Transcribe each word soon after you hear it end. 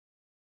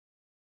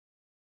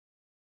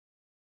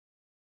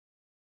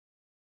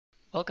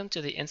Welcome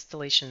to the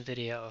installation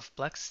video of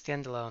PLECS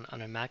Standalone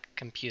on a Mac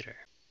computer.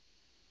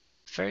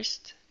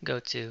 First,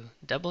 go to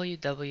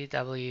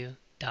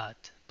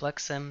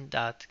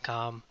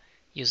www.plexim.com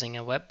using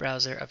a web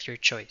browser of your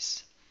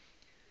choice.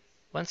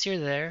 Once you're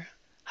there,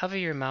 hover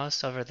your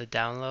mouse over the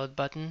Download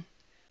button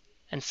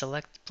and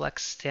select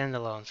PLECS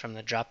Standalone from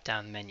the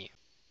drop-down menu.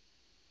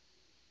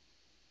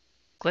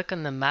 Click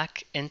on the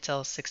Mac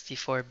Intel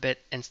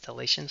 64-bit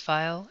installation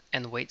file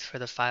and wait for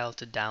the file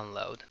to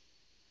download.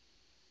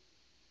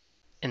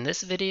 In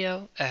this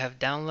video, I have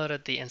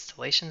downloaded the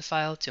installation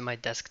file to my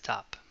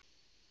desktop.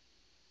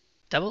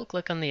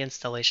 Double-click on the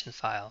installation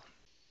file.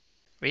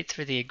 Read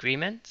through the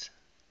agreement,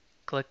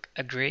 click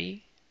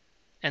Agree,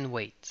 and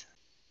wait.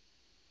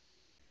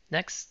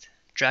 Next,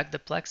 drag the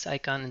Plex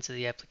icon into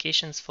the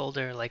Applications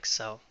folder like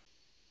so.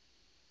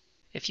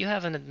 If you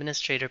have an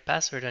administrator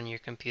password on your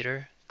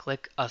computer,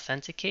 click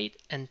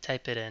Authenticate and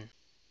type it in.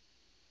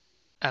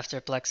 After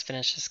Plex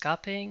finishes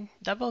copying,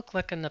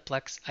 double-click on the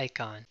Plex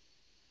icon.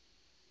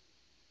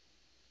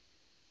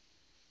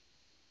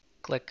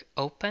 Click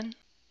Open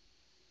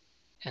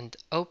and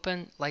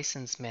open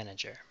License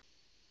Manager.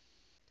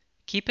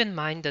 Keep in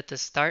mind that the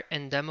Start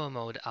and Demo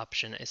Mode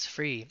option is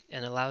free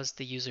and allows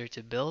the user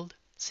to build,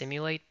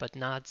 simulate, but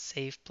not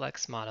save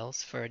Plex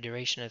models for a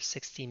duration of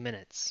 60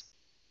 minutes.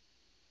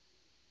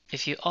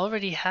 If you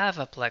already have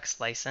a Plex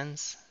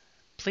license,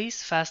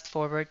 please fast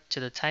forward to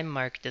the time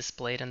mark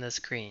displayed on the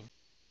screen.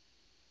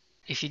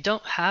 If you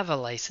don't have a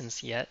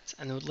license yet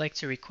and would like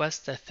to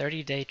request a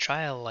 30-day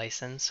trial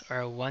license or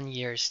a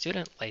 1-year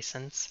student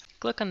license,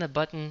 click on the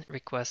button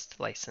Request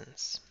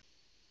License.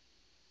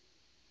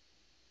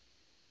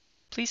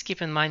 Please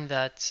keep in mind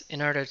that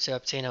in order to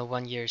obtain a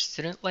 1-year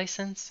student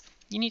license,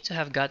 you need to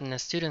have gotten a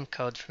student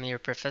code from your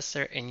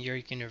professor in your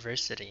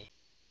university.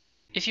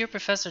 If your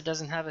professor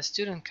doesn't have a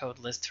student code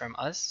list from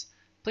us,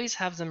 please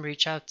have them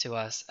reach out to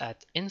us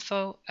at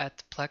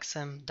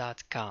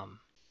info@plexim.com.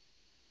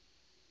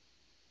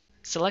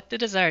 Select the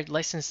desired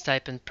license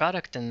type and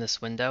product in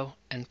this window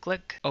and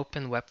click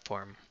Open Web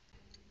Form.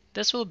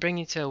 This will bring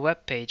you to a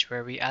web page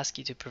where we ask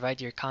you to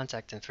provide your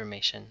contact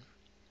information.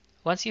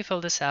 Once you fill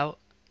this out,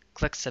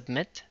 click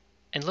Submit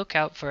and look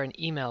out for an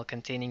email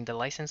containing the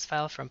license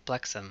file from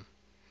Plexim.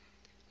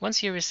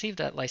 Once you receive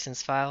that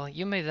license file,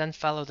 you may then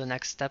follow the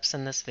next steps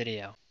in this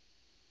video.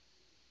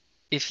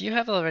 If you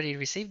have already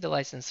received the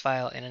license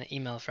file in an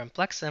email from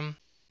Plexim,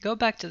 go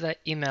back to that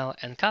email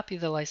and copy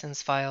the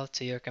license file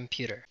to your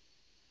computer.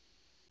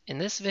 In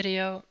this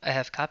video, I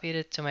have copied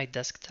it to my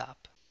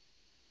desktop.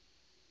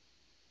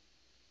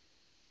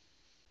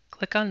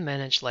 Click on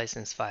Manage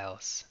License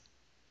Files.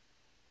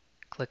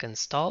 Click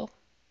Install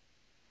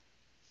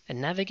and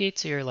navigate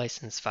to your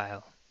license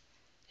file.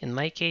 In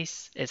my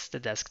case, it's the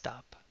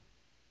desktop.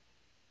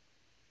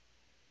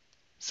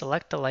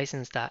 Select the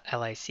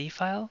license.lic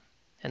file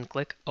and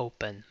click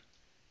Open.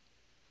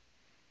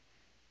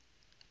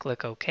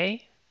 Click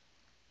OK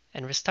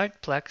and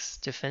restart Plex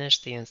to finish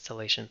the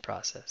installation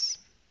process.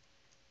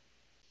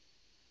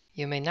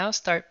 You may now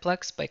start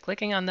Plex by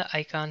clicking on the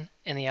icon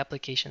in the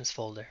Applications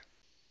folder.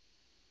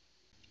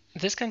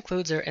 This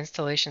concludes our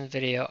installation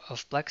video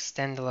of PLECS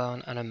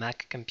Standalone on a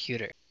Mac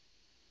computer.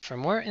 For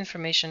more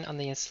information on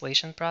the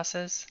installation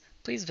process,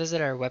 please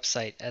visit our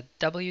website at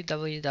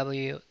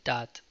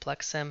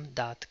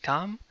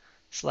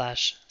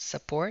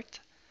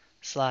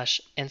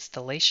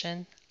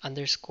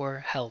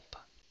www.plexim.com/support/installation_help.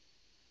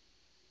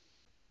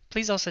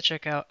 Please also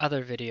check out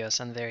other videos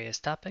on various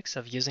topics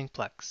of using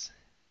Plex.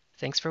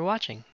 Thanks for watching.